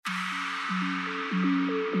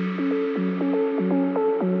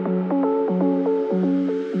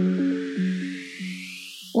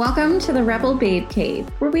Welcome to the Rebel Babe Cave,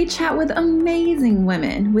 where we chat with amazing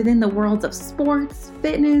women within the worlds of sports,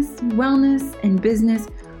 fitness, wellness, and business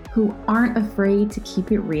who aren't afraid to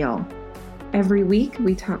keep it real. Every week,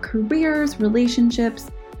 we talk careers, relationships,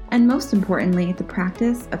 and most importantly, the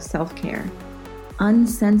practice of self-care.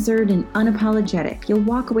 Uncensored and unapologetic, you'll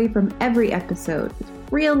walk away from every episode with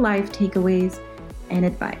real-life takeaways and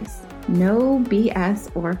advice. No BS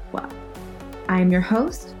or fluff. I'm your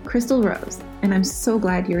host, Crystal Rose, and I'm so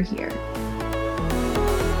glad you're here.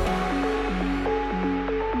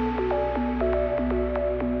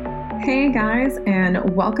 Hey guys,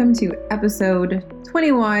 and welcome to episode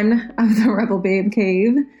 21 of the Rebel Babe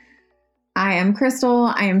Cave. I am Crystal.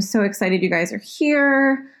 I am so excited you guys are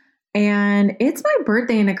here, and it's my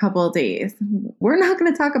birthday in a couple of days. We're not going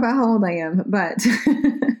to talk about how old I am, but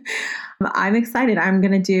I'm excited. I'm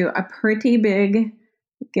going to do a pretty big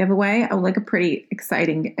giveaway, a pretty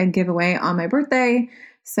exciting giveaway on my birthday.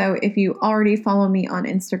 So if you already follow me on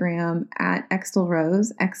Instagram at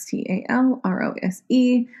xtalrose, XTALROSE,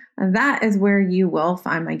 that is where you will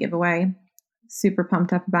find my giveaway. Super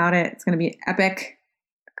pumped up about it. It's going to be epic.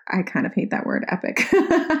 I kind of hate that word, epic,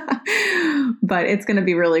 but it's going to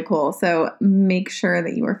be really cool. So make sure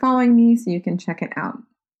that you are following me so you can check it out.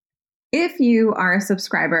 If you are a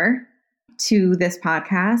subscriber to this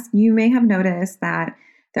podcast, you may have noticed that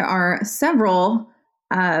there are several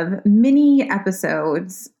of mini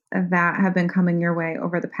episodes that have been coming your way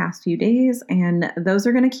over the past few days, and those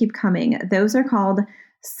are going to keep coming. Those are called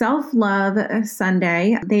Self-Love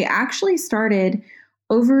Sunday. They actually started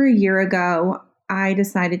over a year ago. I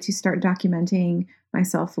decided to start documenting my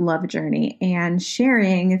self-love journey and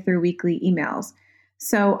sharing through weekly emails.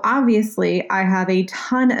 So obviously, I have a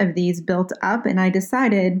ton of these built up, and I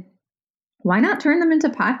decided, why not turn them into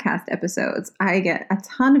podcast episodes? I get a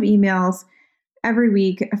ton of emails every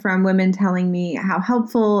week from women telling me how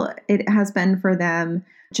helpful it has been for them.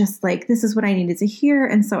 Just like, this is what I needed to hear.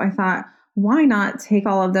 And so I thought, why not take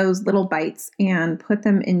all of those little bites and put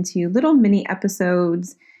them into little mini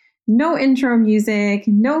episodes? No intro music,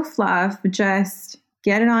 no fluff, just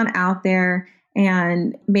get it on out there.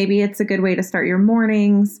 And maybe it's a good way to start your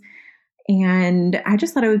mornings. And I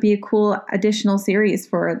just thought it would be a cool additional series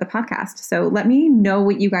for the podcast. So let me know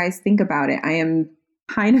what you guys think about it. I am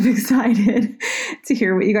kind of excited to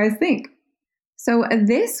hear what you guys think. So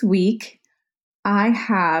this week, I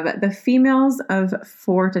have the females of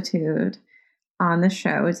Fortitude on the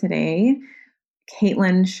show today.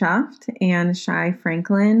 Caitlyn Schuft and Shy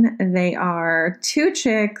Franklin. They are two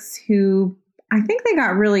chicks who I think they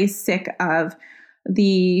got really sick of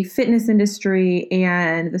the fitness industry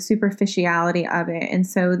and the superficiality of it. And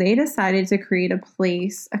so they decided to create a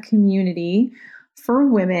place, a community for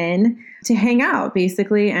women to hang out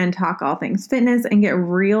basically and talk all things fitness and get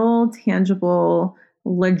real, tangible,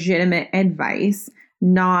 legitimate advice,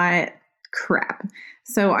 not crap.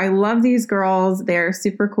 So I love these girls. They're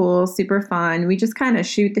super cool, super fun. We just kind of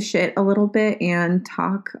shoot the shit a little bit and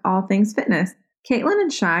talk all things fitness. Caitlyn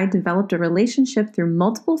and Shy developed a relationship through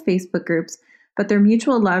multiple Facebook groups, but their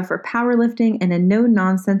mutual love for powerlifting and a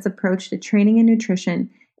no-nonsense approach to training and nutrition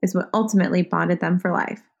is what ultimately bonded them for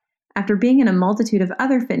life. After being in a multitude of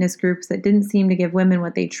other fitness groups that didn't seem to give women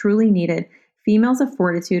what they truly needed, Females of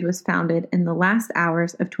Fortitude was founded in the last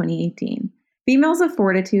hours of 2018. Females of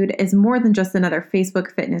Fortitude is more than just another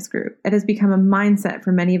Facebook fitness group. It has become a mindset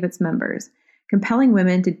for many of its members, compelling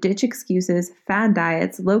women to ditch excuses, fad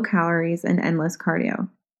diets, low calories, and endless cardio.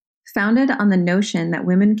 Founded on the notion that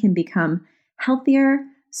women can become healthier,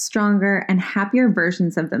 stronger, and happier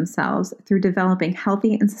versions of themselves through developing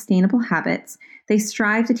healthy and sustainable habits, they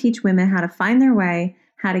strive to teach women how to find their way,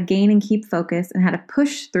 how to gain and keep focus, and how to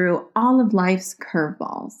push through all of life's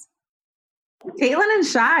curveballs. Caitlyn and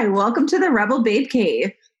Shy, welcome to the Rebel Babe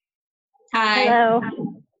Cave. Hi. Hello.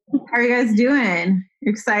 How are you guys doing?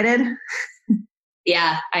 You excited?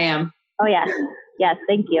 Yeah, I am. Oh, yeah. Yes,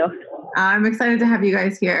 thank you. I'm excited to have you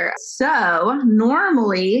guys here. So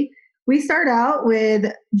normally we start out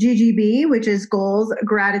with GGB, which is goals,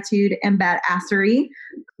 gratitude, and badassery.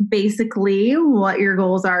 Basically, what your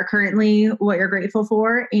goals are currently, what you're grateful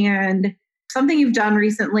for, and something you've done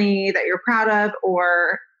recently that you're proud of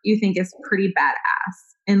or you think is pretty badass.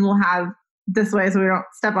 And we'll have this way so we don't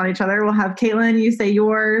step on each other. We'll have Caitlyn, you say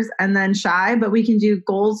yours, and then Shy, but we can do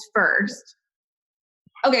goals first.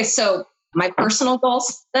 Okay, so my personal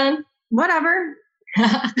goals then? Whatever.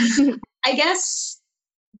 I guess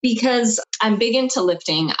because I'm big into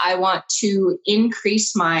lifting, I want to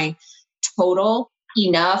increase my total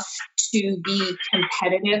enough to be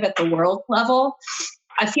competitive at the world level.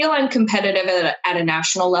 I feel I'm competitive at a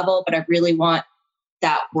national level, but I really want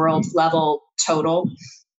that world level total.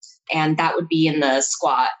 And that would be in the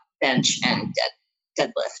squat, bench, and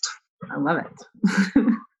deadlift. I love it.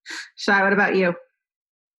 Shai, what about you?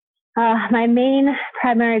 My main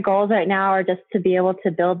primary goals right now are just to be able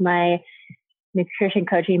to build my nutrition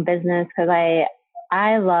coaching business, because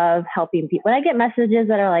I love helping people. When I get messages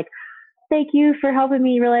that are like, thank you for helping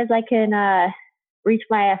me realize I can reach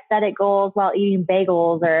my aesthetic goals while eating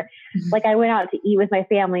bagels, or like I went out to eat with my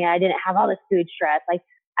family and I didn't have all this food stress. Like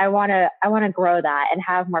I want to grow that and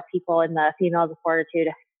have more people in the Females of Fortitude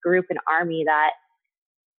group and army that,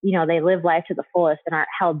 you know, they live life to the fullest and aren't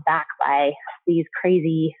held back by these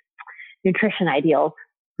crazy nutrition ideals.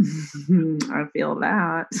 I feel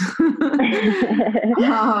that.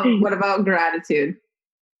 What about gratitude?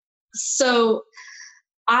 So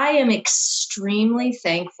I am extremely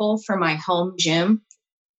thankful for my home gym,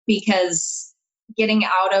 because getting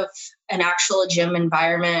out of an actual gym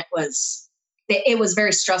environment was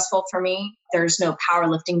very stressful for me. There's no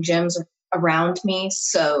powerlifting gyms around me.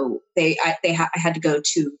 So I had to go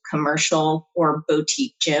to commercial or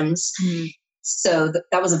boutique gyms. So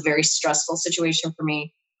that was a very stressful situation for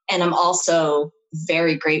me. And I'm also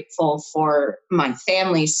very grateful for my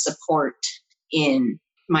family's support in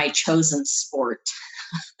my chosen sport,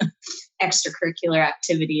 extracurricular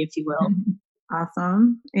activity, if you will.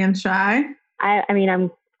 Awesome. And Shai? I mean,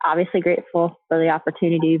 I'm obviously grateful for the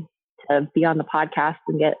opportunity to be on the podcast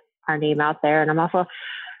and get our name out there. And I'm also,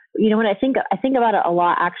 you know, when I think about it a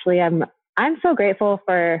lot, actually, I'm so grateful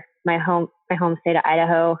for my home state of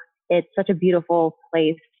Idaho. It's such a beautiful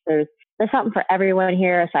place. There's something for everyone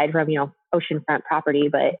here aside from, you know, oceanfront property,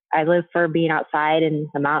 but I live for being outside in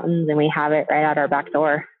the mountains, and we have it right out our back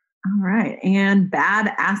door. All right. And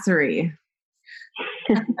badassery.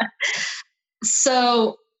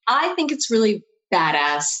 So I think it's really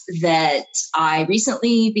badass that I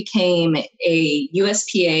recently became a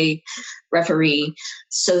USPA referee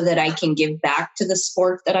so that I can give back to the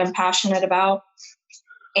sport that I'm passionate about.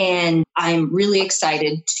 And I'm really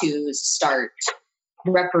excited to start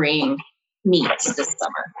refereeing meets this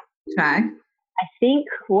summer. Okay. I think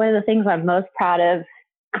one of the things I'm most proud of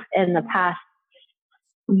in the past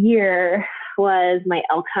year was my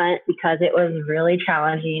elk hunt, because it was really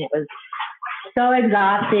challenging. It was so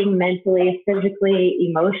exhausting mentally, physically,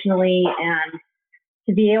 emotionally, and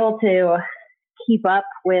to be able to keep up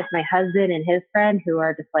with my husband and his friend, who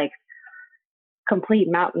are just like complete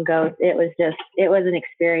mountain goats. It was an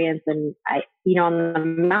experience. And I, you know, on the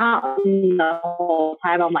mountain the whole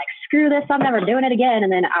time, I'm like, screw this, I'm never doing it again.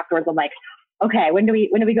 And then afterwards I'm like, okay, when do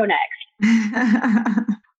we go next?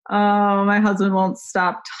 Oh, my husband won't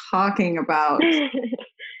stop talking about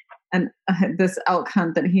this elk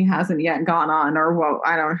hunt that he hasn't yet gone on, or what,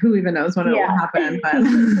 I don't know, who even knows when it will happen, but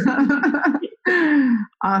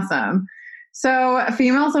awesome. So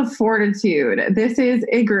Females of Fortitude, this is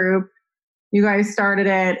a group. You guys started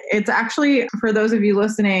it. It's actually, for those of you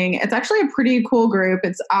listening, it's actually a pretty cool group.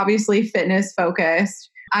 It's obviously fitness focused.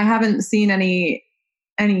 I haven't seen any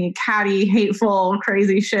catty, hateful,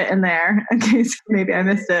 crazy shit in there, in case maybe I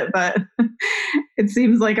missed it, but it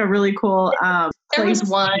seems like a really cool there was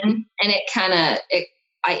one, and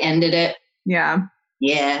I ended it. Yeah.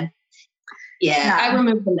 I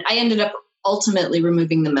removed them. I ended up ultimately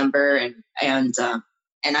removing the member, and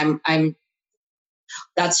I'm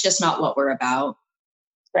that's just not what we're about.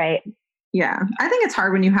 Right. Yeah. I think it's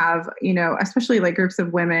hard when you have, you know, especially like groups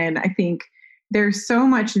of women. I think there's so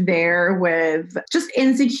much there with just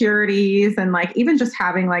insecurities and like even just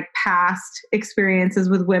having like past experiences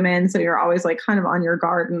with women. So you're always like kind of on your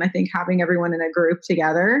guard. And I think having everyone in a group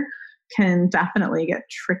together can definitely get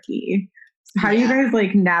tricky. So how do you guys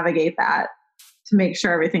like navigate that to make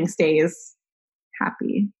sure everything stays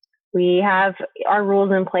happy? We have our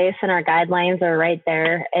rules in place, and our guidelines are right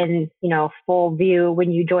there in, you know, full view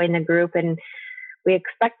when you join the group, and we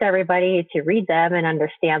expect everybody to read them and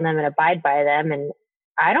understand them and abide by them. And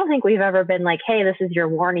I don't think we've ever been like, hey, this is your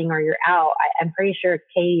warning or you're out. I'm pretty sure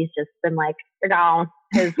Katie's just been like, you're gone,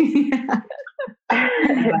 because we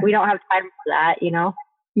don't have time for that, you know?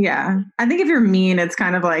 Yeah. I think if you're mean, it's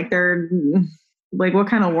kind of like they're like, what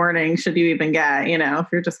kind of warning should you even get, you know, if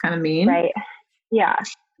you're just kind of mean? Right. Yeah.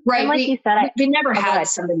 Right. And like you said, we never had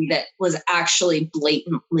somebody that was actually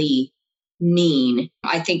blatantly mean.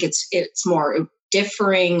 I think it's more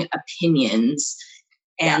differing opinions.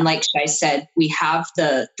 And like I said, we have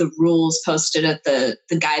the rules posted at the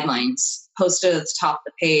guidelines posted at the top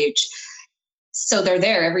of the page. So they're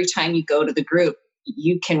there every time you go to the group.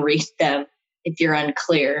 You can read them if you're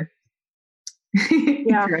unclear.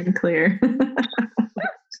 Yeah. Pure and clear.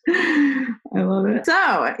 I love it.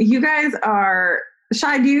 So you guys are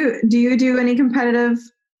shy. Do you do any competitive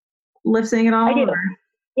lifting at all? I do.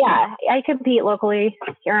 Yeah, I compete locally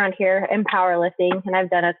around here in powerlifting, and I've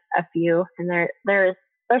done a few, and they're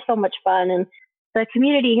so much fun. And the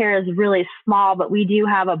community here is really small, but we do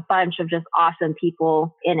have a bunch of just awesome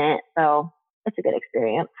people in it, so it's a good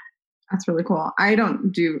experience. That's really cool. I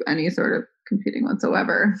don't do any sort of competing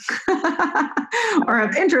whatsoever, or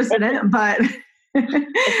have interest in it, but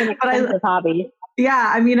it's an expensive hobby.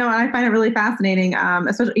 Yeah, I mean, I find it really fascinating.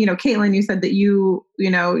 Especially, Caitlyn, you said that you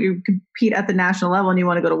compete at the national level and you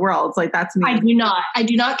want to go to worlds. Like that's me. I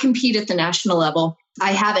do not compete at the national level.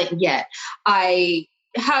 I haven't yet. I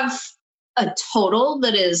have a total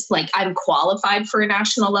that is like I'm qualified for a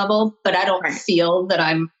national level, but I don't feel that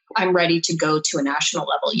I'm ready to go to a national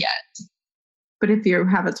level yet. But if you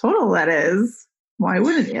have a total that is, why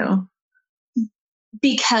wouldn't you?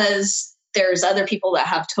 Because there's other people that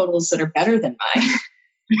have totals that are better than mine.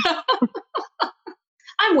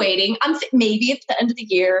 I'm waiting. Maybe at the end of the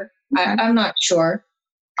year. Okay. I'm not sure.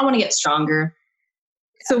 I want to get stronger.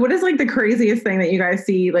 So what is like the craziest thing that you guys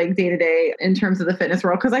see like day to day in terms of the fitness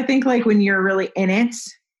world? Because I think like when you're really in it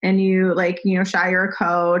and you like, Shy, you're a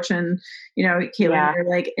coach and, Caitlyn, you're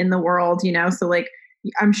like in the world, so like,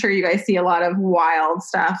 I'm sure you guys see a lot of wild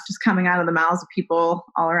stuff just coming out of the mouths of people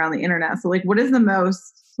all around the internet. So like, what do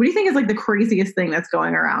you think is like the craziest thing that's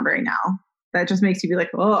going around right now that just makes you be like,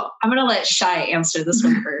 oh? I'm going to let Shy answer this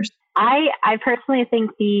one first. I personally think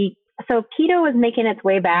so keto was making its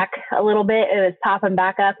way back a little bit. It was popping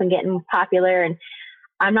back up and getting popular. And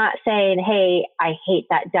I'm not saying, hey, I hate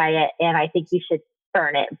that diet and I think you should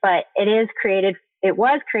burn it, but it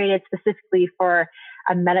was created specifically for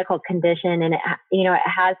a medical condition. And it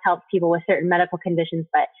has helped people with certain medical conditions,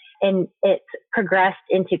 and it's progressed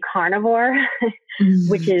into carnivore,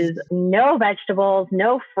 which is no vegetables,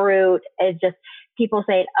 no fruit. It's just people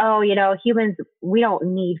say, oh, humans, we don't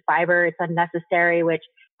need fiber. It's unnecessary, which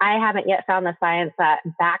I haven't yet found the science that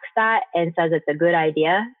backs that and says it's a good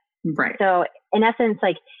idea. Right. So in essence,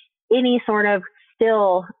 like any sort of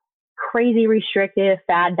still crazy restrictive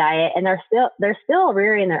fad diet, and they're still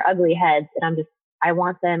rearing their ugly heads. And I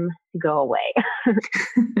want them to go away.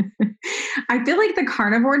 I feel like the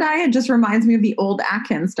carnivore diet just reminds me of the old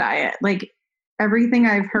Atkins diet. Like everything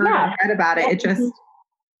I've heard and read about it,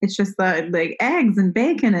 it's just the like eggs and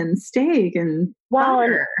bacon and steak and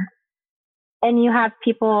butter. And you have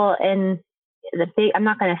people in the big, I'm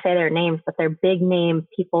not going to say their names, but they're big name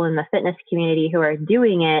people in the fitness community who are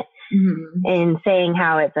doing it and saying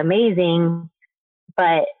how it's amazing.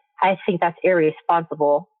 But I think that's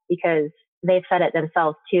irresponsible because they've said it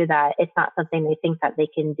themselves too, that it's not something they think that they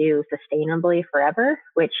can do sustainably forever,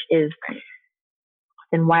 which is,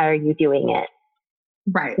 then why are you doing it?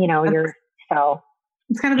 Right.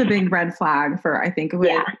 It's kind of a big red flag for, I think, with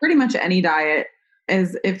pretty much any diet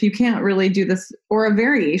is if you can't really do this or a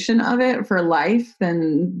variation of it for life,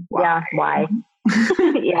 then why? Yeah. Why?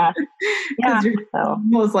 Yeah. Because you're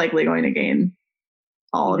most likely going to gain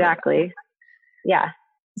all of it. Exactly. Yeah.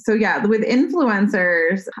 So with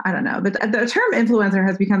influencers, I don't know. The term influencer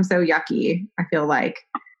has become so yucky, I feel like.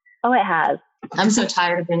 Oh, it has. I'm so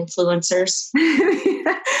tired of influencers.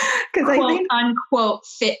 Because I think unquote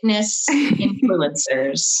fitness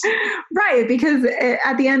influencers. Right. Because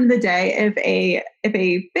at the end of the day, if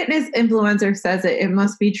a fitness influencer says it, it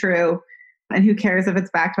must be true. And who cares if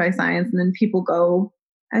it's backed by science? And then people go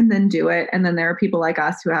and then do it. And then there are people like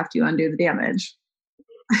us who have to undo the damage.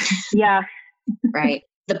 Yeah. Right.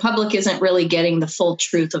 The public isn't really getting the full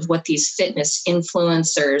truth of what these fitness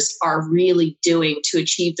influencers are really doing to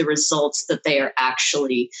achieve the results that they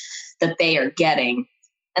are getting,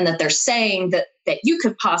 and that they're saying that you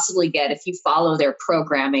could possibly get if you follow their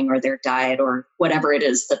programming or their diet or whatever it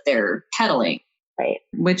is that they're peddling. Right.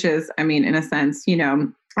 Which is, I mean, in a sense,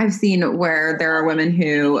 I've seen where there are women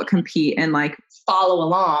who compete and like follow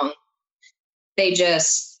along. They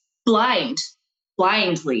just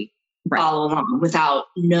blindly follow along without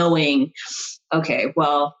knowing, okay,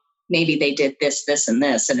 well, maybe they did this, this, and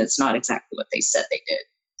this, and it's not exactly what they said they did.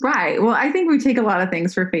 Right. Well, I think we take a lot of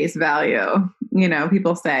things for face value.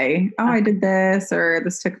 People say, oh, I did this, or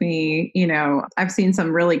this took me, I've seen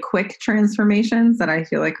some really quick transformations that I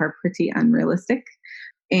feel like are pretty unrealistic.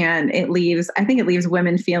 And I think it leaves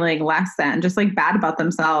women feeling less than, just like bad about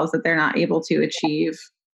themselves that they're not able to achieve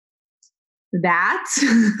that.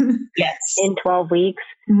 Yes. In 12 weeks.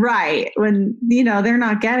 Right. When, they're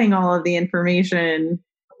not getting all of the information.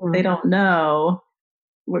 They don't know.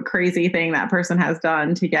 what crazy thing that person has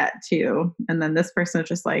done to get to. And then this person is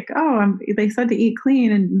just like, oh, they said to eat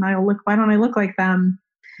clean and why don't I look like them?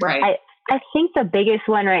 Right. I think the biggest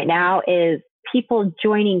one right now is people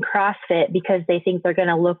joining CrossFit because they think they're going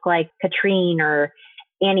to look like Katrine or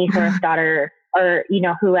Annie Thor's daughter or,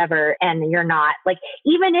 whoever, and you're not. Like,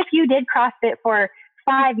 even if you did CrossFit for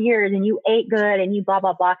 5 years and you ate good and you blah,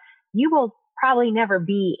 blah, blah, you will probably never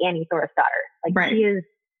be Annie Thor's daughter. Like, right. She is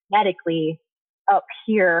medically up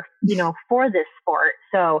here, for this sport.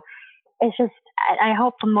 So it's just, I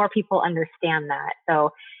hope more people understand that.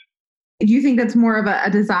 So do you think that's more of a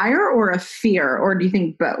desire or a fear, or do you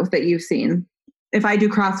think both that you've seen? If I do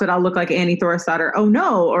CrossFit, I'll look like Annie Thor's daughter. Oh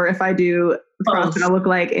no. Or if I do CrossFit, I'll look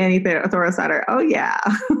like Annie Thor's daughter. Oh yeah.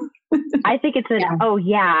 I think it's oh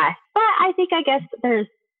yeah. But I guess there's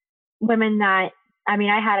women that, I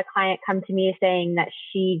had a client come to me saying that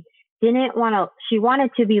she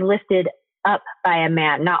wanted to be lifted up by a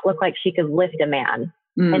man, not look like she could lift a man.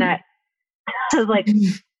 And I was like,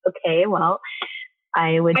 okay, well,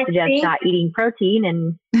 I would suggest not eating protein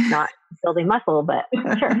and not building muscle, but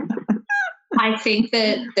sure. I think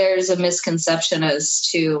that there's a misconception as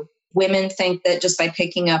to women think that just by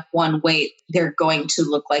picking up one weight, they're going to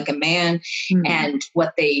look like a man. And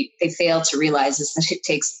what they fail to realize is that it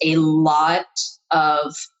takes a lot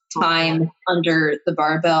of time under the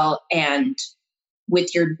barbell and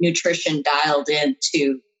with your nutrition dialed in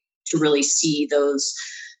to really see those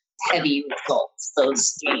heavy results,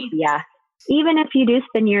 those gains. Yeah. Even if you do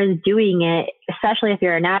spend years doing it, especially if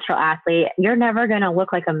you're a natural athlete, you're never going to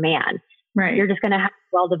look like a man. Right. You're just going to have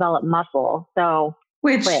well-developed muscle. So,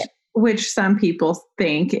 which some people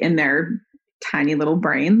think in their tiny little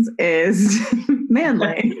brains is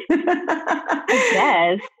manly.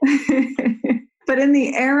 Yes. But in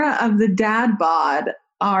the era of the dad bod,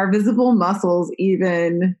 are visible muscles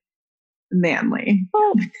even manly?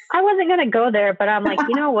 Well, I wasn't going to go there, but I'm like,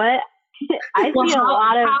 you know what? I see a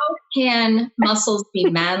lot of. How can muscles be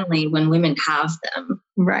manly when women have them?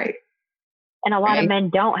 Right. And a lot of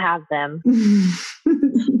men don't have them.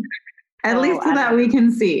 At least so that we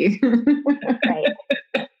can see.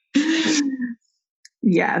 Right.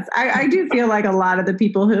 Yes. I do feel like a lot of the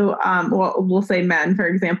people who, we'll say men, for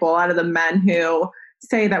example, a lot of the men who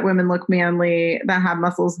say that women look manly, that have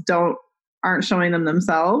muscles, aren't showing them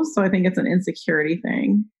themselves. So I think it's an insecurity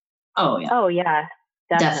thing. Oh, yeah. Oh, yeah.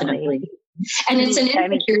 Definitely. And it's an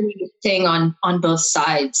insecurity thing on both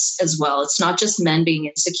sides as well. It's not just men being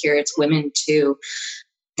insecure, it's women too.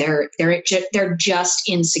 They're just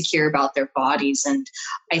insecure about their bodies. And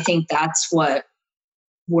I think that's what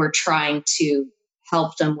we're trying to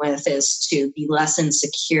help them with, is to be less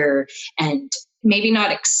insecure and maybe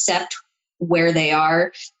not accept where they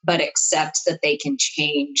are, but accept that they can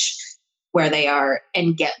change where they are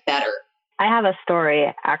and get better. I have a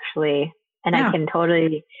story actually, and I can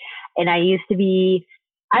totally, and I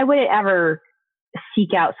wouldn't ever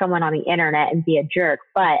seek out someone on the internet and be a jerk.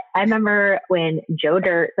 But I remember when Joe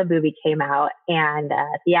Dirt, the movie, came out, and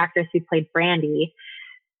the actress who played Brandy,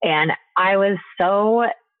 and I was so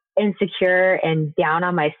insecure and down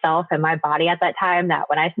on myself and my body at that time that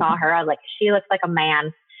when I saw her, I was like, she looks like a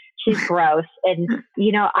man. She's gross. And,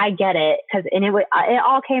 I get it. It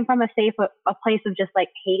all came from a place of just like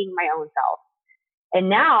hating my own self. And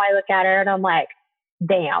now I look at her and I'm like,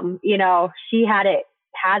 damn, she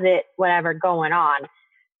has it, whatever going on.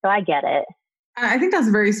 So I get it. I think that's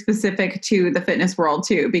very specific to the fitness world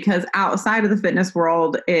too, because outside of the fitness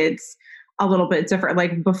world, it's a little bit different.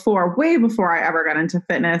 Like way before I ever got into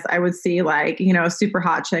fitness, I would see like, a super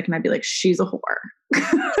hot chick and I'd be like, she's a whore.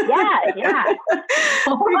 Yeah.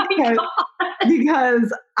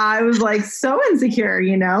 because I was like so insecure,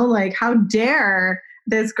 like how dare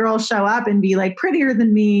this girl show up and be like prettier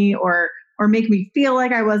than me or make me feel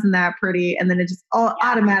like I wasn't that pretty. And then it just all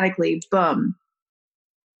automatically, boom.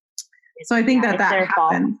 So I think that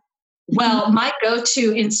happens. Well, my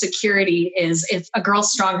go-to insecurity is if a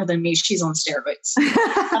girl's stronger than me, she's on steroids.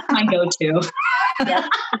 That's my go-to.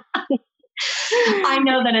 I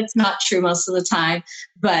know that it's not true most of the time,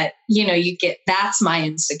 but that's my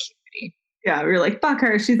insecurity. Yeah, we're like, fuck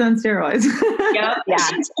her, she's on steroids. Yep, yeah.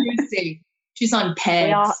 She's juicy. She's on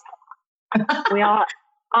pegs. We all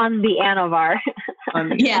on the Anavar.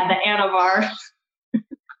 Yeah, the Anavar.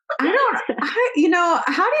 How do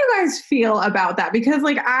you guys feel about that? Because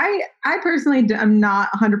like, I personally am not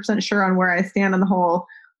 100% sure on where I stand on the whole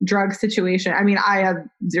drug situation. I mean, I have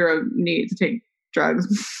zero need to take drugs.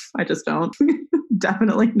 I just don't.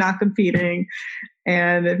 Definitely not competing.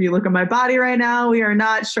 And if you look at my body right now, we are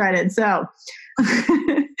not shredded. So,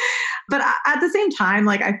 but at the same time,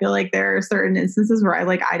 like, I feel like there are certain instances where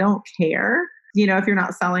I don't care. if you're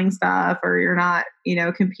not selling stuff or you're not,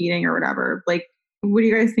 competing or whatever. Like, what do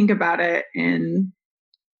you guys think about it in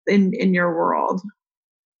your world?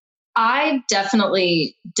 I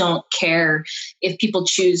definitely don't care if people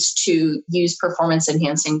choose to use performance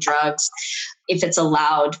enhancing drugs, if it's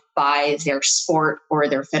allowed by their sport or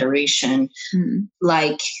their federation.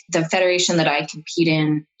 Like the federation that I compete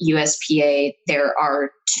in, USPA, there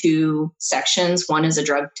are two sections. One is a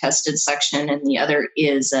drug tested section and the other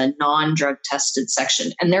is a non-drug tested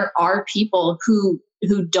section. And there are people who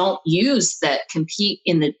don't use that compete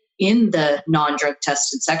in the non-drug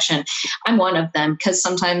tested section. I'm one of them because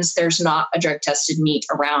sometimes there's not a drug tested meet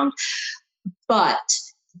around, but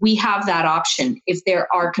we have that option. If there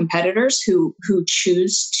are competitors who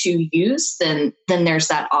choose to use, then there's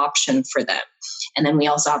that option for them. And then we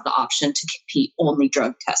also have the option to compete only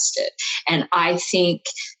drug tested. And I think,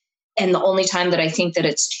 and the only time that I think that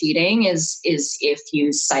it's cheating is if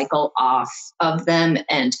you cycle off of them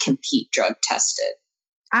and compete drug tested.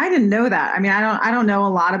 I didn't know that. I mean, I don't know a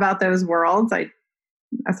lot about those worlds.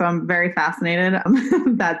 So I'm very fascinated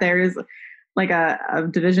that there is like a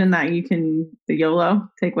division that you can, the YOLO,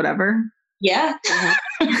 take whatever. Yeah.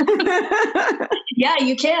 Yeah,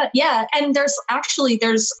 you can. Yeah. And there's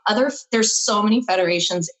so many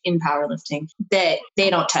federations in powerlifting that they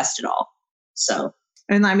don't test at all. So.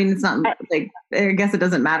 And I mean, it's not like, I guess it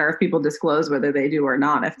doesn't matter if people disclose whether they do or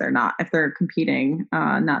not. If they're competing,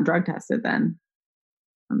 not drug tested, then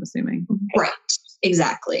I'm assuming. Right.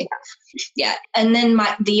 Exactly. Yeah. And then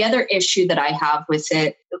the other issue that I have with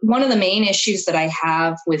it, one of the main issues that I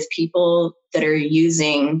have with people that are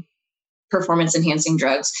using performance enhancing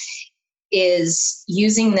drugs is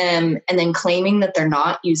using them and then claiming that they're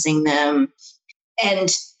not using them. And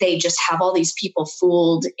they just have all these people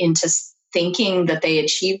fooled into thinking that they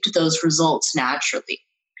achieved those results naturally.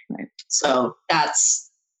 Right. So that's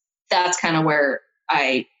kind of where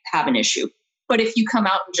I have an issue. But if you come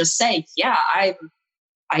out and just say, yeah, I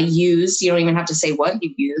use, you don't even have to say what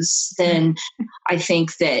you use, then I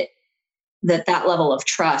think that level of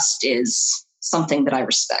trust is something that I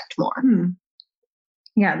respect more.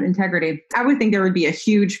 Yeah, integrity. I would think there would be a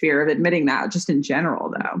huge fear of admitting that just in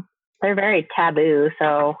general, though. They're very taboo.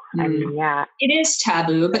 So, I mean, yeah. It is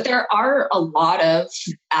taboo, but there are a lot of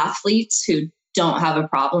athletes who don't have a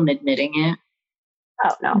problem admitting it.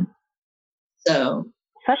 Oh, no. So...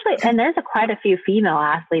 Especially, and there's quite a few female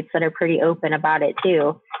athletes that are pretty open about it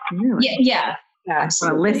too. Really? Yeah. I'm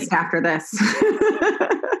going to list after this.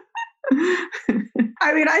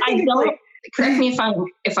 I mean, I think correct me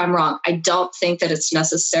if I'm wrong. I don't think that it's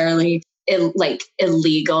necessarily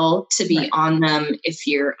illegal to be on them if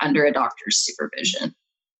you're under a doctor's supervision.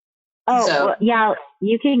 Oh, well, yeah,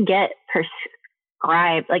 you can get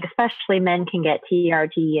prescribed, like especially men can get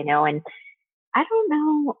TRT, and I don't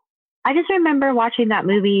know. I just remember watching that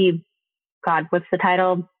movie, God, what's the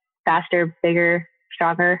title? Faster, Bigger,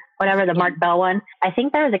 Stronger, whatever, the Mark Bell one. I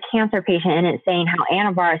think there was a cancer patient in it saying how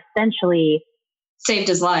Anavar essentially saved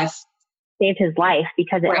his life because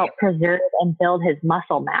it helped preserve and build his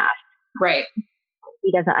muscle mass. Right.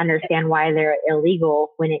 He doesn't understand why they're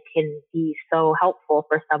illegal when it can be so helpful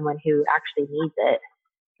for someone who actually needs it.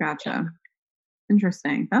 Gotcha.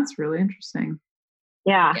 Interesting. That's really interesting.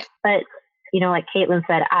 Yeah. But like Caitlyn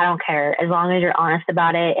said, I don't care as long as you're honest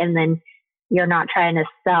about it, and then you're not trying to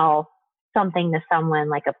sell something to someone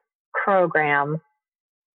like a program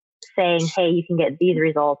saying, "Hey, you can get these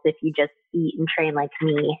results if you just eat and train like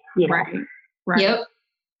me." Right. Yep.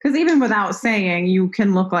 Because even without saying, you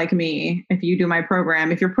can look like me if you do my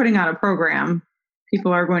program. If you're putting out a program,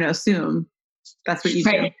 people are going to assume that's what you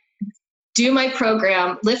do. Do my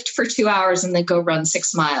program, lift for 2 hours, and then go run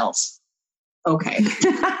 6 miles. Okay.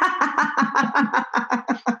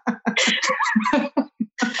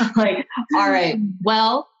 All right.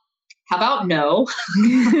 Well, how about no?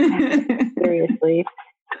 Seriously.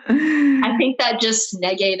 I think that just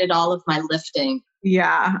negated all of my lifting.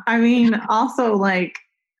 Yeah. I mean, also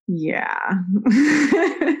yeah.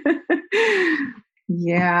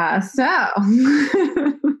 Yeah. So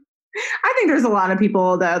I think there's a lot of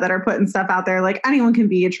people though that are putting stuff out there. Like anyone can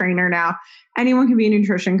be a trainer now. Anyone can be a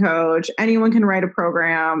nutrition coach. Anyone can write a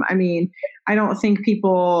program. I mean, I don't think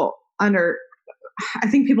people I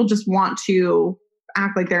think people just want to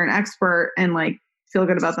act like they're an expert and feel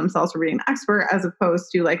good about themselves for being an expert, as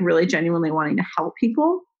opposed to really genuinely wanting to help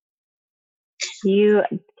people. There's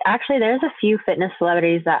a few fitness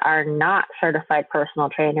celebrities that are not certified personal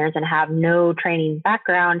trainers and have no training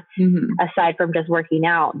background aside from just working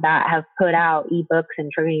out, that have put out ebooks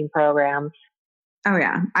and training programs. Oh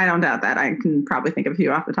yeah. I don't doubt that. I can probably think of a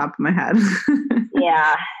few off the top of my head.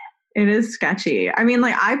 Yeah. It is sketchy. I mean,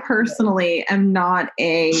 like I personally am not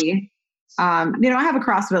a, I have a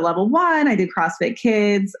CrossFit level 1. I do CrossFit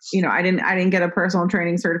Kids. I didn't get a personal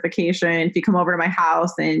training certification. If you come over to my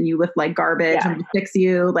house and you lift like garbage, I'm gonna fix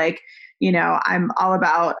you. Like, I'm all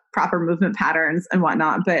about proper movement patterns and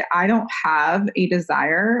whatnot, but I don't have a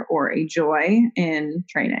desire or a joy in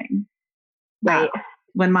training. Right.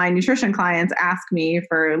 When my nutrition clients ask me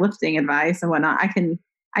for lifting advice and whatnot,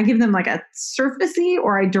 I give them like a surfacey,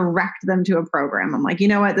 or I direct them to a program. I'm like, you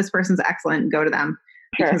know what? This person's excellent. Go to them.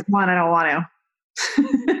 Sure. Because one, I don't want to.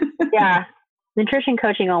 Yeah. Nutrition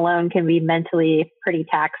coaching alone can be mentally pretty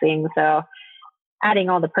taxing. So adding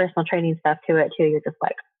all the personal training stuff to it too, you're just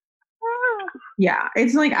like, yeah,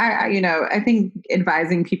 it's like, I think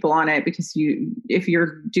advising people on it, because if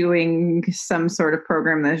you're doing some sort of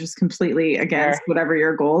program that's just completely against whatever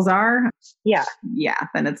your goals are. Yeah,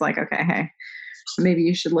 then it's like, okay, hey, maybe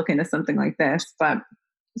you should look into something like this. But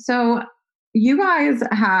so you guys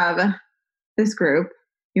have this group,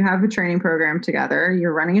 you have a training program together,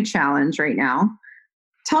 you're running a challenge right now.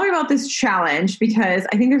 Tell me about this challenge, because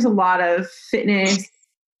I think there's a lot of fitness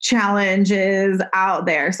challenges out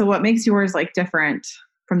there. So what makes yours like different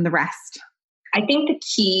from the rest? I think the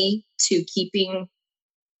key to keeping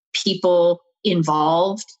people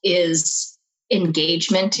involved is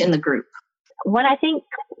engagement in the group. What I think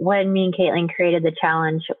when me and Caitlyn created the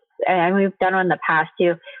challenge, and we've done one in the past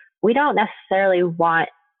too, we don't necessarily want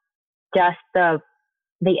just the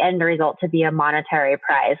end result to be a monetary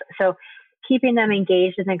prize. So keeping them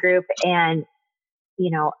engaged in the group and,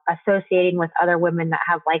 associating with other women that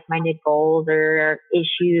have like-minded goals or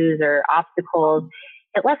issues or obstacles,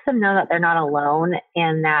 it lets them know that they're not alone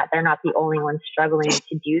and that they're not the only ones struggling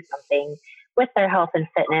to do something with their health and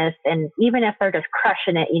fitness. And even if they're just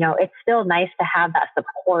crushing it, it's still nice to have that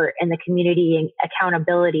support in the community and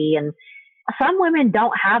accountability. And some women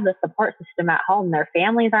don't have the support system at home. Their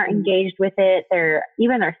families aren't engaged with it.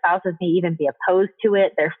 Even their spouses may even be opposed to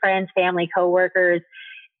it. Their friends, family, coworkers.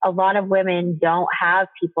 A lot of women don't have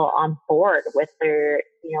people on board with their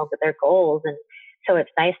goals. And so it's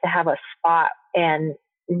nice to have a spot and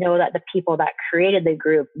know that the people that created the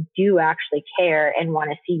group do actually care and want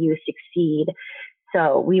to see you succeed.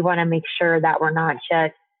 So we want to make sure that we're not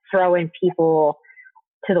just throwing people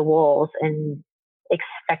to the wolves and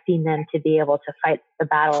expecting them to be able to fight the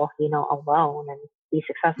battle, alone and be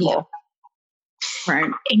successful. Yeah.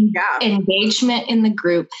 Right. Engagement in the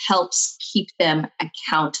group helps keep them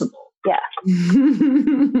accountable. Yeah.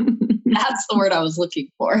 That's the word I was looking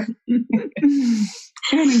for. And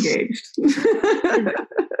engaged.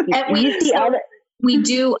 And we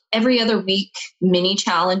do every other week mini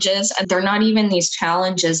challenges, and they're not even these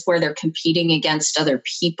challenges where they're competing against other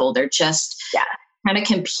people. They're just kind of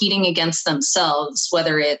competing against themselves,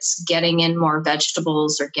 whether it's getting in more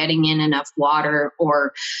vegetables or getting in enough water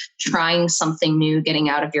or trying something new, getting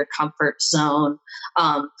out of your comfort zone,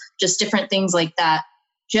 just different things like that,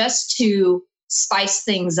 just to spice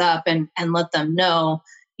things up and let them know,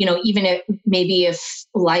 even if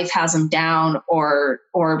life has them down or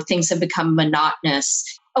things have become monotonous.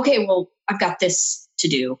 Okay, well, I've got this to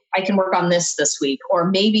do. I can work on this week. Or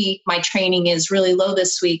maybe my training is really low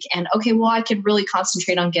this week. And okay, well, I can really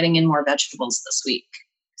concentrate on getting in more vegetables this week.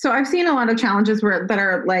 So I've seen a lot of challenges that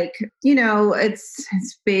are like, it's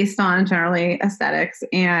based on generally aesthetics.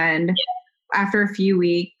 And after a few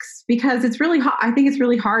weeks, because it's really hard, I think it's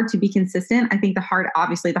really hard to be consistent. I think the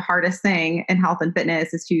hardest thing in health and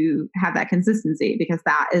fitness is to have that consistency, because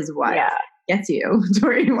that is what gets you to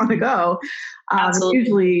where you want to go.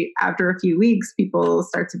 Usually after a few weeks, people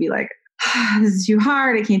start to be like, this is too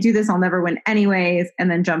hard. I can't do this. I'll never win anyways.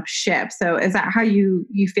 And then jump ship. So is that how you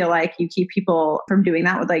feel like you keep people from doing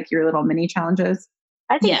that with like your little mini challenges?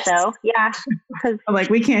 I think so. Yeah. Like,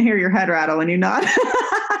 we can't hear your head rattle when you nod.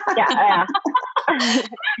 Yeah.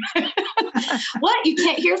 What? You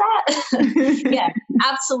can't hear that? Yeah,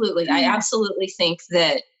 absolutely. I absolutely think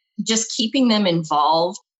that just keeping them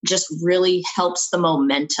involved just really helps the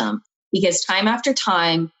momentum, because time after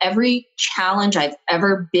time, every challenge I've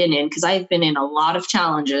ever been in, because I've been in a lot of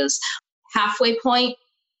challenges, halfway point,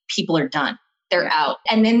 people are done. They're out.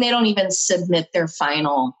 And then they don't even submit their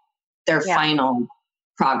final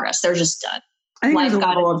progress. They're just done. I think there's a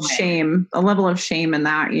level of shame in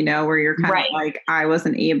that, where you're kind of like, I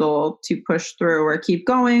wasn't able to push through or keep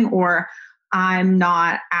going, or I'm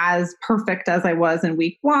not as perfect as I was in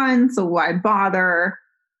week 1. So why bother?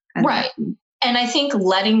 And I think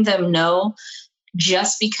letting them know,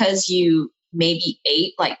 just because you maybe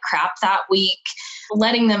ate like crap that week,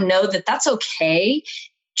 letting them know that that's okay.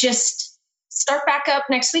 Just start back up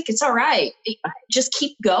next week. It's all right. Just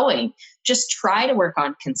keep going. Just try to work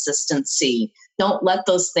on consistency. Don't let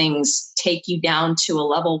those things take you down to a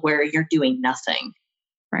level where you're doing nothing.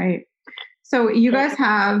 Right. So you guys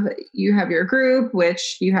have your group,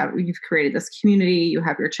 which you've created this community, you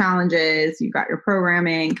have your challenges, you've got your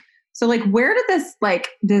programming. So like, where did this like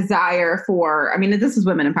desire for, I mean, this is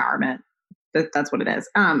women empowerment. That's what it is.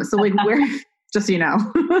 So like where, just so you know,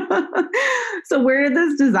 so where did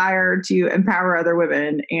this desire to empower other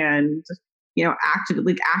women and, you know,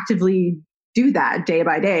 actively do that day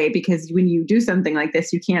by day? Because when you do something like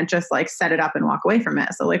this, you can't just like set it up and walk away from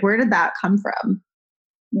it. So like, where did that come from?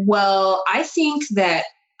 Well, I think that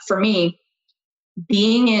for me,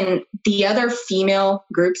 being in the other female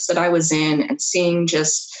groups that I was in and seeing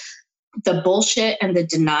just the bullshit and the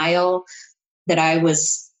denial that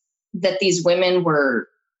these women were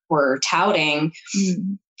touting,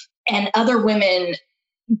 and other women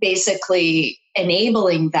basically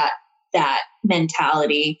enabling that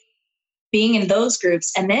mentality, being in those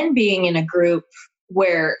groups, and then being in a group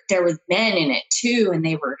where there were men in it too, and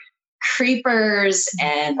they were creepers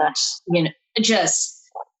and, you know, just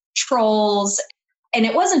trolls. And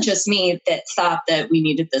it wasn't just me that thought that we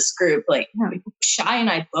needed this group. Like Shai and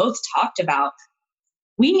I both talked about,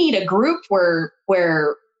 we need a group where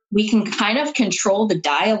we can kind of control the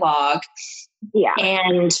dialogue,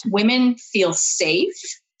 and women feel safe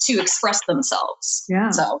to express themselves. Yeah.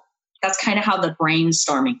 So that's kind of how the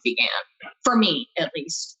brainstorming began, for me at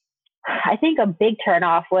least. I think a big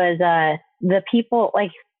turnoff was the people, like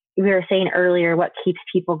we were saying earlier, what keeps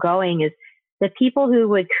people going is the people who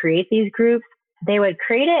would create these groups. They would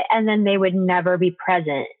create it and then they would never be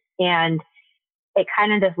present. And it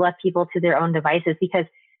kind of just left people to their own devices, because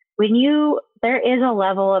there is a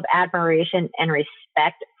level of admiration and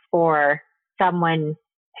respect for someone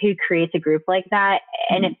who creates a group like that.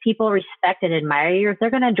 And if people respect and admire you,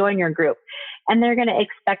 they're going to join your group and they're going to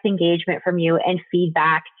expect engagement from you and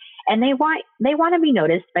feedback. And they want to be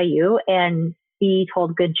noticed by you and be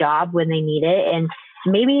told good job when they need it. And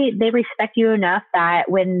maybe they respect you enough that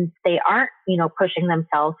when they aren't, you know, pushing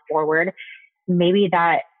themselves forward, maybe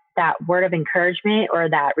that word of encouragement or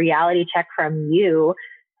that reality check from you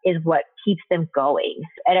is what keeps them going.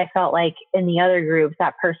 And I felt like in the other groups,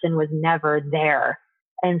 that person was never there.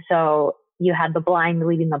 And so you had the blind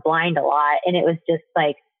leading the blind a lot. And it was just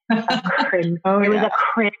like a cringe. It was a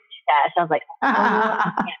cringe fest. I was like,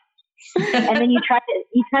 and then you try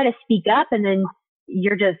to speak up, and then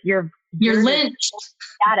you're lynched,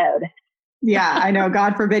 shadowed. Yeah, I know.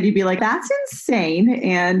 God forbid you'd be like, that's insane,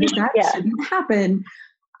 and that shouldn't happen.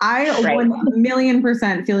 I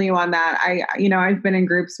 1,000,000% feel you on that. I've been in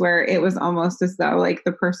groups where it was almost as though like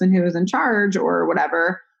the person who was in charge or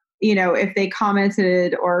whatever, you know, if they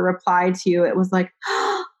commented or replied to you, it was like,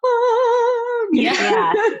 you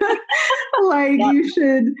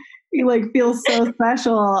should. You like feel so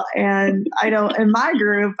special. And I don't, in my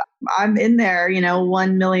group, I'm in there, you know,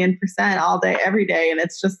 1,000,000% all day, every day. And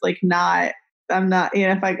it's just like I'm not, you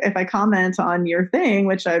know, if I comment on your thing,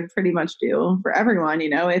 which I pretty much do for everyone, you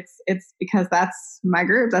know, it's because that's my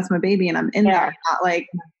group, that's my baby. And I'm in there, not like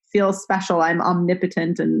feel special. I'm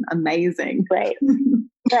omnipotent and amazing. Right.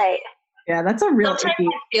 Right. Yeah. That's a real,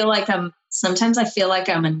 sometimes I feel like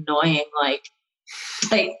I'm annoying, like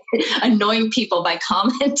annoying people by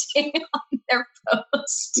commenting on their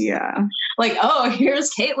post. Yeah. Like, oh,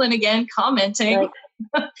 here's Caitlyn again commenting.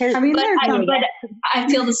 I mean, but I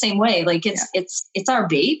feel the same way. Like it's our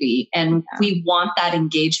baby, and we want that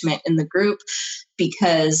engagement in the group,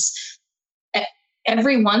 because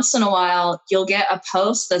every once in a while you'll get a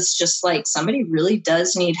post that's just like, somebody really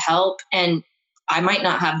does need help, and I might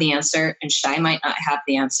not have the answer and Shai might not have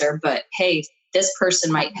the answer, but hey, this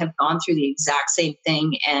person might have gone through the exact same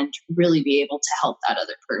thing and really be able to help that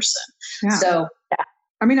other person. Yeah. So,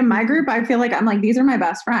 I mean, in my group, I feel like I'm like, these are my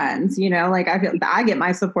best friends, you know, like I feel I get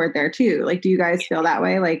my support there too. Like, do you guys feel that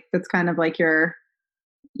way? Like that's kind of like your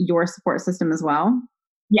support system as well?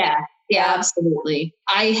 Yeah. Yeah, absolutely.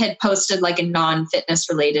 I had posted like a non-fitness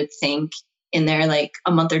related thing in there like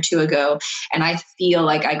a month or two ago, and I feel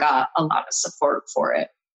like I got a lot of support for it.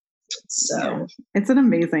 So it's an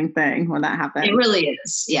amazing thing when that happens. It really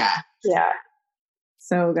is. Yeah. Yeah.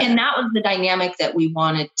 So good. And that was the dynamic that we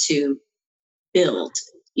wanted to build,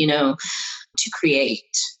 you know, to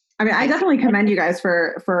create. I mean, I definitely commend you guys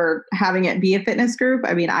for having it be a fitness group.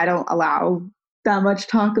 I mean, I don't allow that much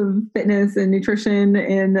talk of fitness and nutrition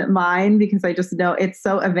in mine because I just know it's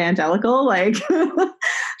so evangelical. Like,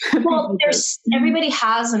 well, everybody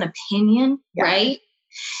has an opinion, right?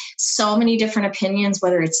 So many different opinions,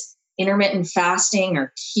 whether it's intermittent fasting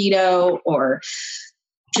or keto or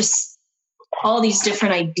just all these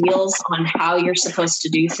different ideals on how you're supposed to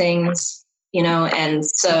do things, and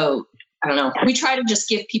so I don't know. We try to just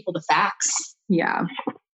give people the facts. Yeah.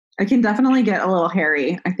 It can definitely get a little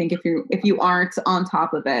hairy, I think, if you aren't on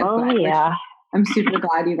top of it. Oh, yeah. I'm super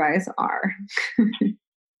glad you guys are.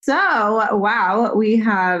 So, wow, we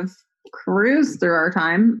have cruised through our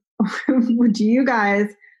time. Would you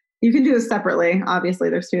guys, you can do this separately.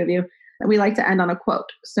 Obviously, there's two of you. We like to end on a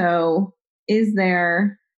quote. So is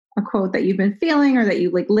there a quote that you've been feeling or that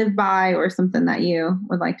you live by or something that you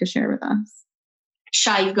would like to share with us?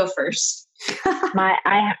 Shy, you go first.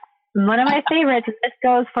 One of my favorites, this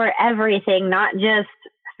goes for everything, not just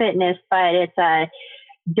fitness, but it's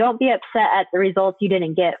don't be upset at the results you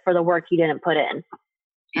didn't get for the work you didn't put in.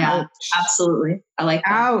 Yeah, ouch. Absolutely. I like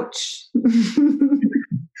that. Ouch.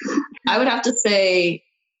 I would have to say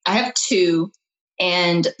I have two.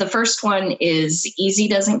 And the first one is easy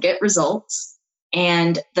doesn't get results.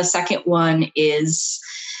 And the second one is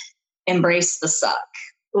embrace the suck.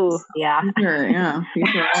 Ooh, yeah. Sure, yeah. These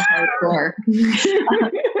are all hardcore.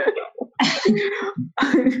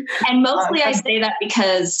 And mostly I say that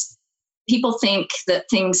because people think that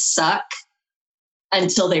things suck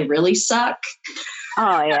until they really suck.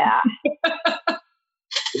 Oh, yeah.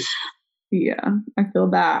 Yeah, I feel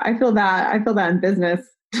that. I feel that in business.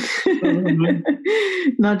 Mm-hmm.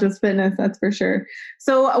 Not just fitness, that's for sure.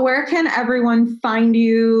 So where can everyone find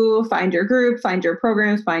you, find your group, find your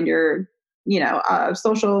programs, find your,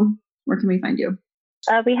 social? Where can we find you?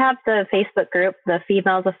 We have the Facebook group, the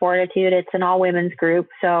Females of Fortitude. It's an all women's group,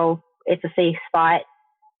 so it's a safe spot.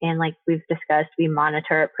 And like we've discussed, we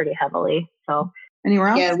monitor it pretty heavily. So anywhere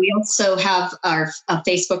else? Yeah, we also have our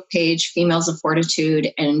Facebook page, Females of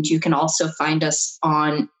Fortitude, and you can also find us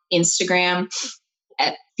on Instagram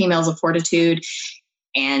at Females of Fortitude.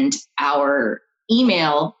 And our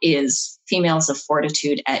email is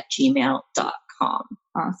femalesoffortitude@gmail.com.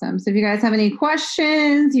 Awesome. So if you guys have any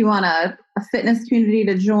questions, you want a fitness community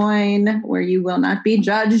to join where you will not be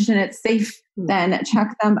judged and it's safe, then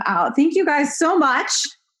check them out. Thank you guys so much.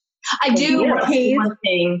 I do want to say one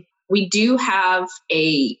thing. We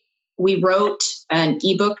wrote an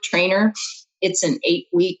ebook trainer. It's an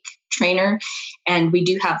 8-week trainer, and we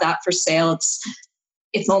do have that for sale.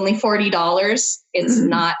 It's only $40. It's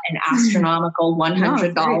not an astronomical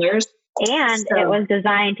 $100. And it was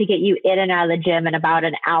designed to get you in and out of the gym in about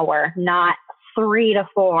an hour, not 3 to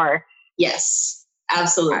 4. Yes,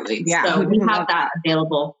 absolutely. Yeah, so we have that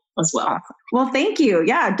available as well. Awesome. Well, thank you.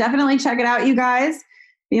 Yeah, definitely check it out, you guys.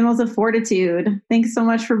 Females of Fortitude. Thanks so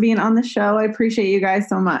much for being on the show. I appreciate you guys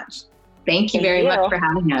so much. Thank you very much for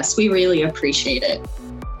having us. We really appreciate it.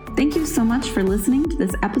 Thank you so much for listening to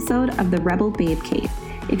this episode of the Rebel Babe Cave.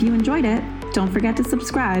 If you enjoyed it, don't forget to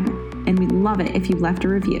subscribe, and we'd love it if you left a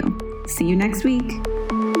review. See you next week.